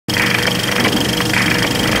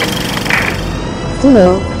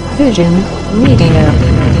Flow Vision Media.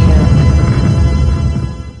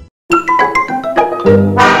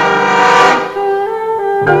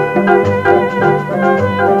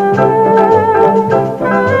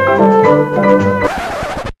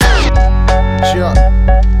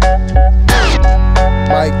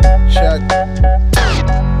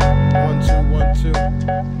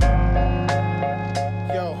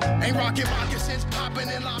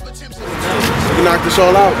 Knock this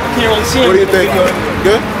all out. I can't really see him. What do you think?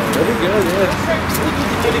 Good? Very good, yeah.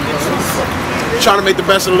 Trying to make the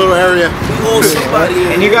best of the little area.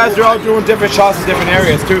 And you guys are all doing different shots in different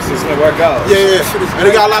areas too, so it's gonna work out. Yeah. And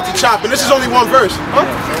they got a lot to chop. And this is only one verse. Huh?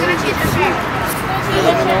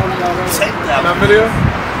 That video?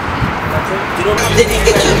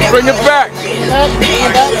 Bring it back.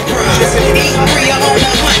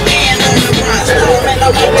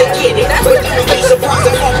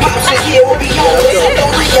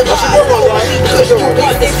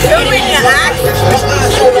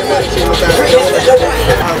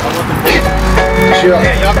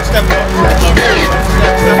 Y'all can step up.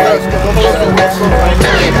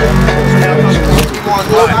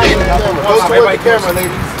 Close the camera,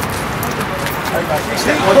 ladies.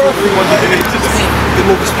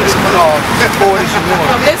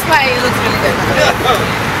 This way it looks really good.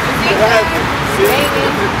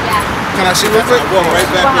 Can I see real quick? Walk right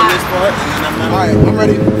back in this part. Alright, I'm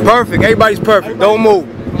ready. Perfect. Everybody's perfect. Don't move.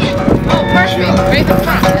 Oh, perfect. Right in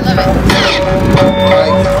front. I love it.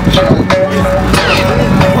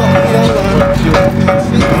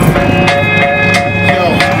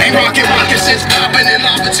 Ain't rocket since popping in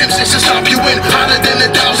lava tips to stop you in hotter than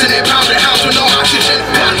 1,000 pound house with no oxygen.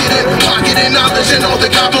 Pocket in knowledge and all the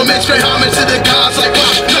compliments. Pay homage to the gods like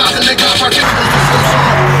Bob. Nothing to God for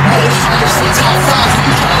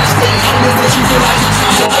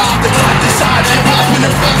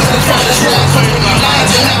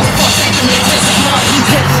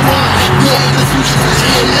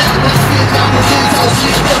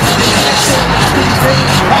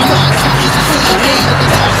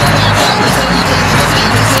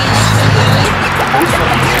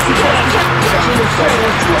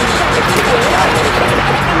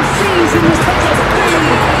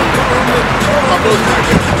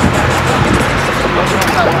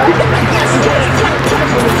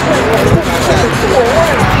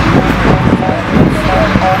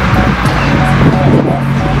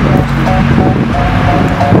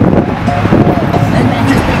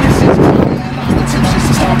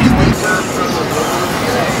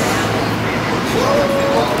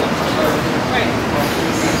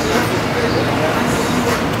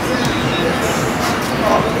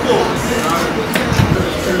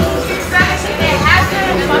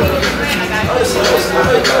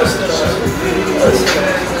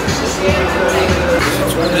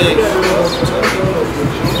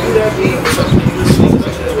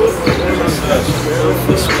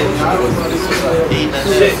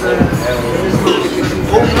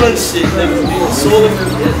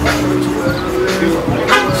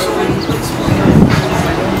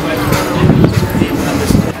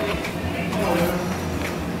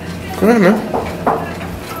Go ahead, man.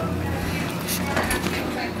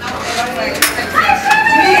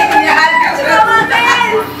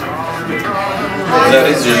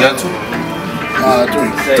 Is that two?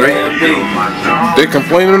 Three. They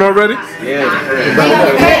complaining already? Yeah.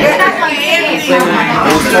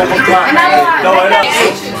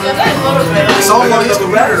 It's all on his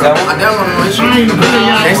computer. I downloaded it on his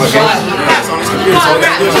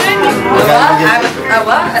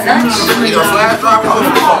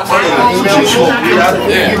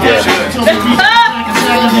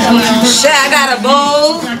Shit, I got a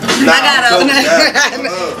bowl. I got a.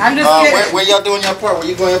 I'm just kidding. Where y'all doing your part? Where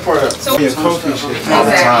you going your part? So, All the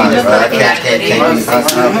time, bro. I can't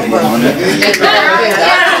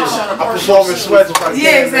I'm performing sweats.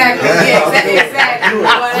 yeah, exactly. Yeah, exactly.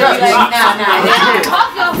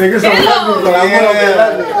 Niggas don't love me, but I want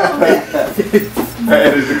to be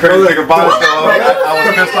Hey, the crazy thing about it though, I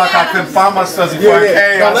was pissed like I couldn't find myself before I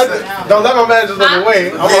came. Don't let my managers look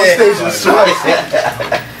away. I'm on stage in sweats.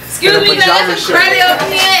 Excuse me, can I have some credit up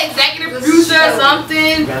here? Executive producer or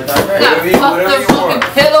something? Got fucked up fucking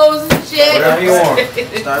pillows and shit. Whatever you want.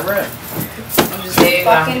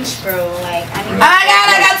 Fucking true, like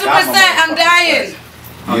I got 2%. I'm dying.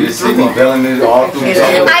 You just see me billing it all through the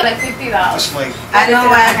day. like $50. I know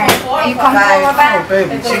why. You comfortable with that?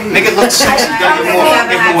 Nigga look sexy, got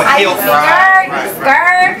more heel fry.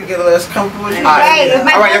 Skirt. You get a less comfortable. Wait, if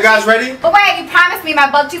my Alright, you butt guys ready? But wait, you promised me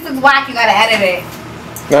my butt cheeks was whack. You gotta edit it.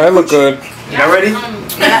 Nah, it look good. Y'all ready?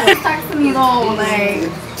 Talk to me though, like.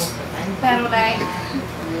 Pero like.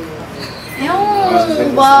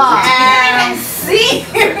 See?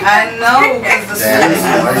 I know.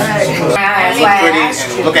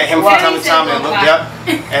 Look at him from time to time and look up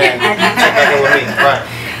and check back in with me. Right.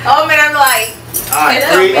 Oh man, I'm like.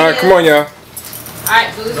 Alright, come on, y'all. Alright,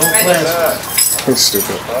 Boo's ready. That's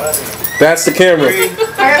stupid. That's the camera.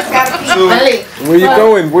 Where you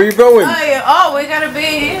going? Where you going? Oh, we gotta be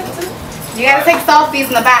here. You gotta take selfies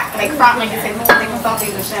in the back, like front, like you say, taking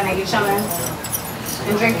selfies and shit, like you chilling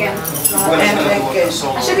and drinking.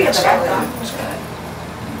 I should be at the back though.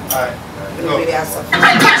 Alright.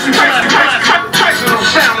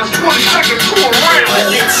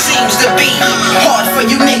 It seems to be hard for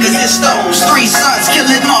you niggas. It's those 3 sons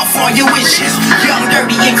killing off all your wishes. Young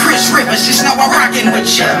Dirty and Chris Rivers, just know I'm rocking with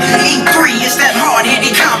ya. E3 is that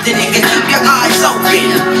hard-headed Compton nigga. Keep your eyes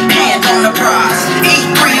open, hand on the prize.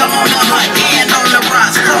 E3, I'm on the hunt, hand on the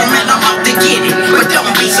rise. Girl, man, I'm out to get it, but don't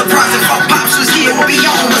be surprised if our pops was here. We'll be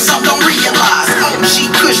on, but some don't realize. OG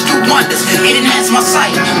Kush do wonders, it enhanced my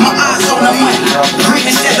sight. My eyes on the money, green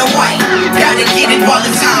instead of white. Gotta get it while the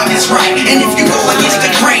time is right. And if you go against the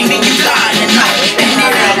grain, then you die tonight. And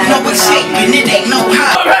it ain't no escaping, it ain't no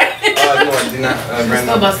hide.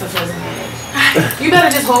 Still busting for his hand. You better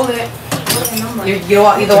just hold it. You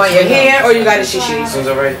either want your hair or you got a shishi. I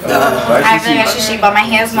really got shishi, but my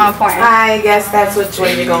hair's more important. I guess that's which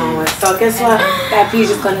way you're going with. So guess what? That piece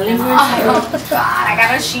is gonna linger. Oh God, I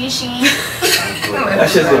got a shishi. That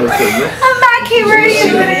shit's gonna kill you. I'm back here ready.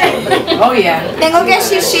 Oh yeah. Then go get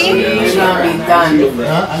shishi. It's gonna be done.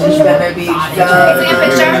 It's gonna be done. Take a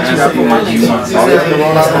picture.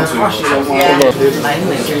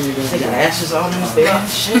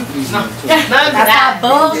 That's that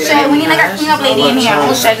bullshit. We need like a clean up lady in here.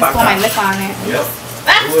 Oh shit, I just put my lip on it.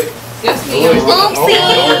 Oopsie.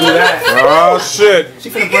 Oh shit.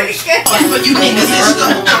 For you niggas, it's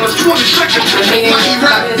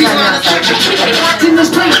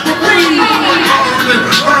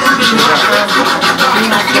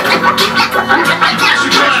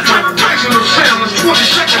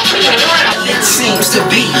it seems to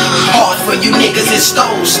be hard for you niggas. It's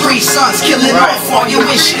those 3 sons killing off all your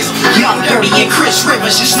wishes. Young Dirty and Chris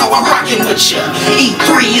Rivers, just know I'm rocking with ya.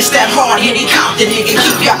 E3 is that hard-headed Compton nigga.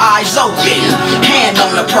 Keep your eyes open, hand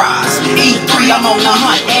on the prize. E3, I'm on the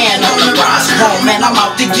hunt and on the rise. Oh man, I'm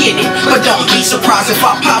out to get it, but don't be surprised if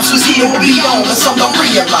our pops was here. We'll be on, but some don't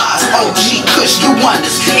realize. OG Kush do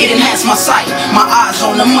wonders, it enhanced my sight. My eyes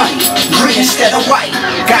on the money, green instead of white.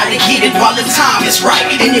 Gotta get it while the time is right.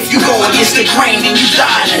 And if you go against the grain, then you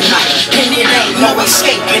die tonight. And it ain't no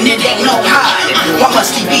escaping, it ain't no hiding. Why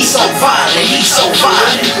must he be so violent? He's so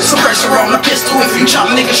violent. Suppressor on the pistol, if you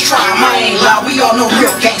jump niggas try him. I ain't loud, we all know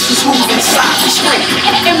real gangsters move inside the street.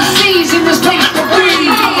 MCs in this place for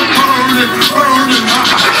free.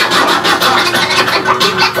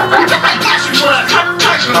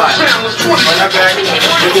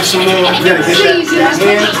 Get some more. Get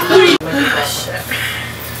that.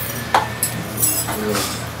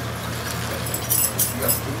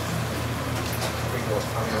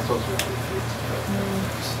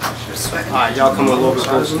 Alright, y'all come a little bit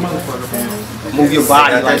closer. Move your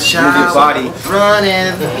body, like move your body.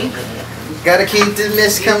 Running. Gotta keep the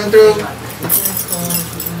mist coming through.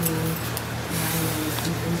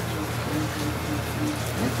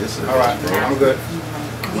 Alright, I'm good.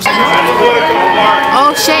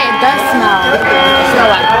 Oh shit, it does smell. It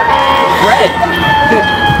smells like bread.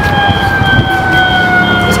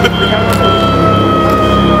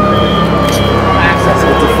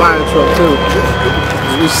 It's a fire truck too.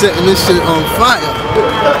 We setting this shit on fire.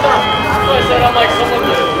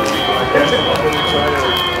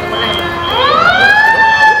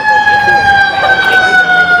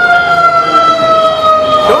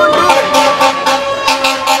 Don't do it.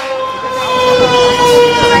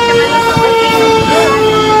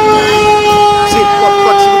 See,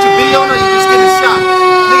 what you video on or you just getting shot?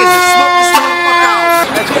 Niggas just smoke this motherfucker out.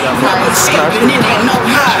 Escaping, it ain't no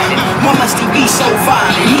hiding. Why must he be so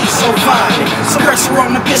violent? He's so violent. Suppressor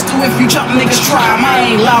on the pistol, if you jump niggas try him.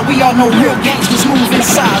 I ain't loud, we all know real gangsters move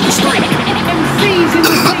inside the street. MCs in the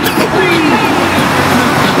place for free.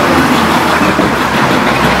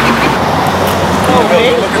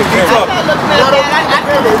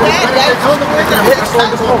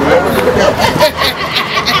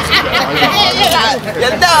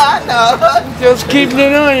 I know. Just keeping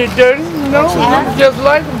it on you, Dirty. You know, just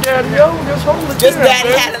like him, Daddy. Yo, just hold it. His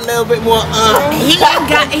daddy had a little bit more. He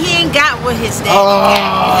ain't got what his daddy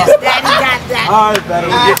got. His daddy got that. All right, better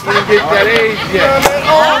get that age yet.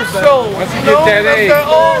 Once you get that age.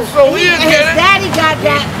 His daddy got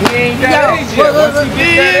that. He ain't got age yet. Once you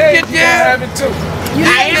get that age, you have it too.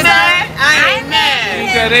 I ain't mad.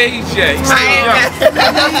 that age yet. He's still young.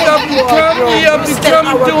 He up and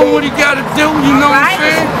coming, doing what he gotta do, you know what I'm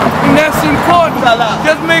saying? And that's important.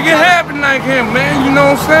 Just make it happen like him, man, you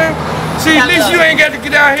know what I'm saying? See, at least you ain't got to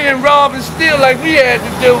get out here and rob and steal like we had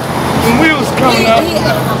to do when we was coming up.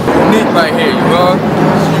 Unique right here, you know?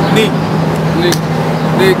 Unique.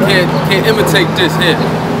 They can't imitate this here.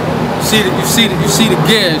 You see the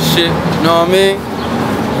gear and shit, you know what I mean?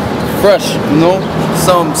 Fresh, you know?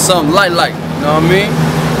 Some light, you know what I mean?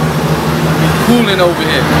 Cooling over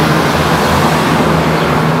here.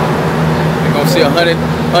 You're gonna see 100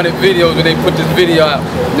 videos when they put this video out.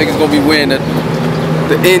 Niggas gonna be wearing the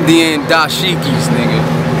Indian dashikis, nigga.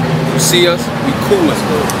 You see us? We coolin'.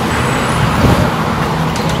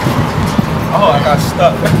 Oh, I got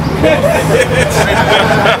stuck.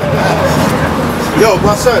 Yo,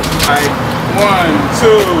 my son. All right, 1, 2,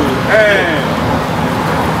 and...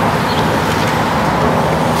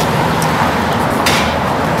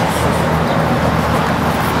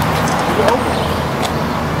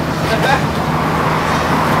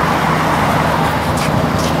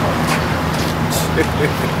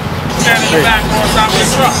 Standing in the back on top of the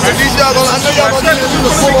truck. Right? These y'all gonna, I know y'all gonna get you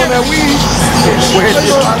to pull on that weed. Where's this?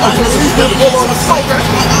 I know y'all gonna pull on the smoke. Y'all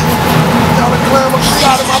gonna climb up the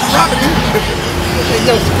side of my property. Hey,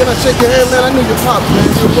 yo, can I shake your hand, man? I knew your pops, man.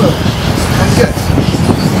 You're well. I'm good.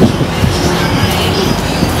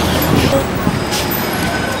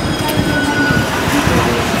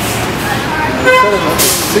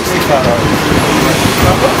 65.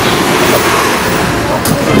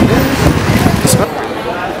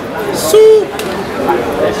 Soup.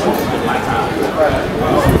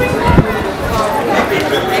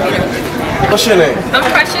 What's your name? I'm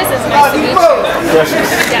Precious. It's nice to meet you. Precious.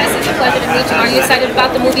 Yes, it's a pleasure to meet you. Are you excited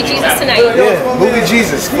about the movie Jesus tonight? Yeah, movie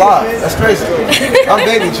Jesus. Fly. That's crazy. I'm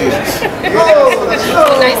baby Jesus.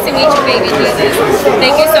 Well, nice to meet you, baby Jesus.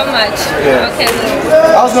 Thank you so much. Yeah. Okay.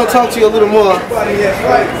 I was gonna talk to you a little more.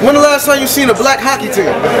 When the last time you seen a black hockey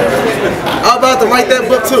team? I'm about to write that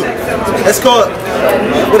book too. It's called,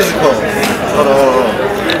 what is it called? Hold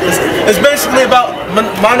on. It's basically about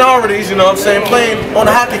minorities, you know what I'm saying, playing on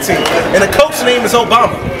a hockey team. And the coach's name is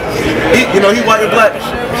Obama. He white and black.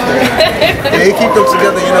 Yeah, he keep them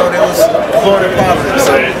together, you know, they was born in poverty.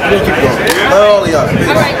 So we'll keep going. All of y'all.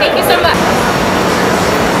 All right, thank you so much.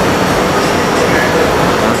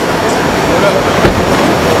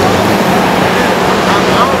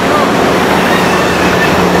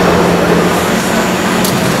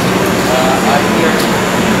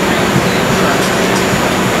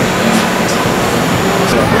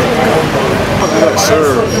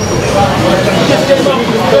 Sir.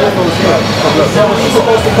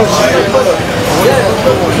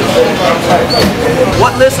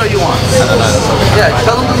 What list are you on? Yeah,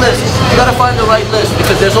 tell them the list. You gotta find the right list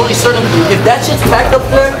because there's only certain. If that shit's packed up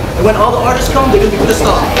there, and when all the artists come, they're gonna be pissed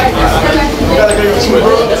off. You gotta go with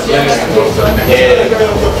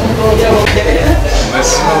Let's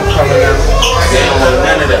smoke coming out. They don't want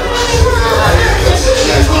none of that.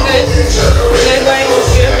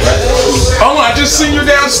 Oh, I just seen you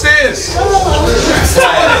downstairs.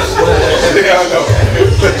 Yeah, I know.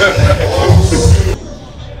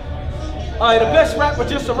 Alright, the best rapper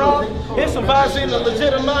just around. Here's some vibes in to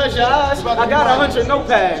legitimize your eyes. I got 100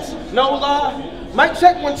 notepads, no lie. Mic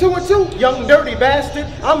check 1 2 1 2. Young dirty bastard.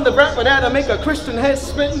 I'm the rapper that'll make a Christian head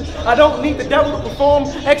spin. I don't need the devil to perform.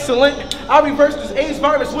 Excellent. I reverse this AIDS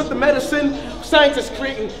virus with the medicine. Scientists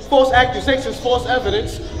creating false accusations, false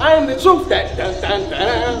evidence. I am the truth that dun, dun,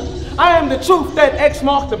 dun. I am the truth that X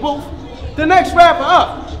marked the booth. The next rapper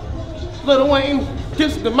up, Lil Wayne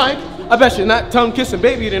gives the mic. I bet you're not tongue kissing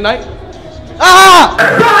baby tonight. Ah!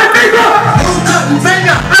 Nigga! I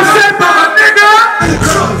said nigga!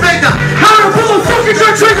 How to pull a fucking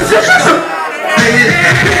gun trigger shit?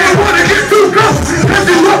 I wanna get too close. Let's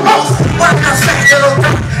do what most. What I say,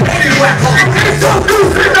 anyway, it's so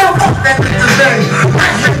good, you know. That bitch's name.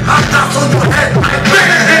 I'm not on your head.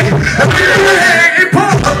 It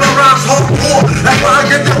pulls up around home war. That's why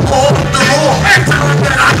I get the call of the war. And tell them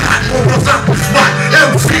that I got what's up the spot.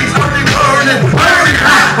 MCs are burning, burning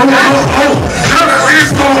hot. Oh.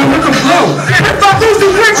 It's going with the flow. If I lose the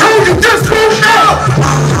quick hold, you just won't know.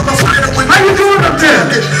 How you doing up there?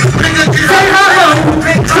 Say hello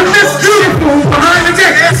to Miss Beautiful behind the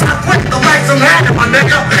gate. Yes, I quit the lights and hand, my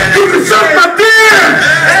nigga. You can suck my beer.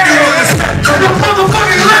 Your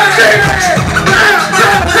motherfucking landing.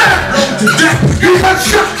 You got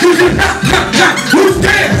shot, you did not. Who's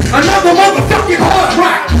dead? Another motherfucking hard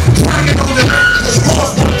rock.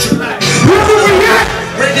 Where are we at?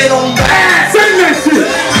 Bring it on back. Say that shit.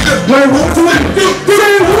 Wait, what do we do?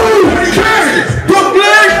 Say who you can.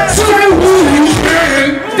 Brooklyn, say who you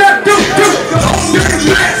can.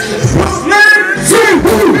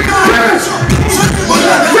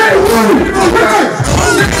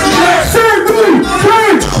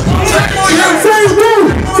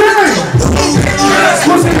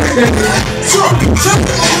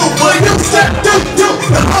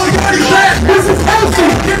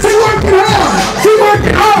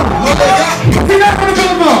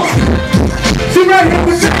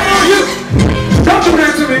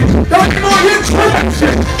 Come on, you play that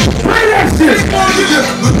shit. Play that shit.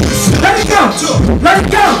 Let it go. Let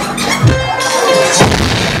it go.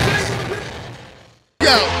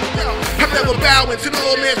 Yo, I'm never bowing to the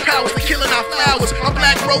old man's powers, the killing our flowers. I'm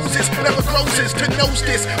black roses, never roses to knows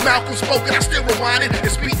this. Malcolm spoke and I still rewind it.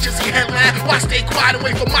 His speeches he headline. Why stay quiet and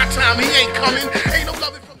wait for my time? He ain't coming. Ain't no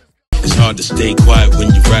loving from this. It's hard to stay quiet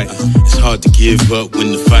when you write. It's hard to give up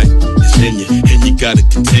when the fight is in you, and you gotta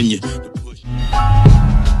continue.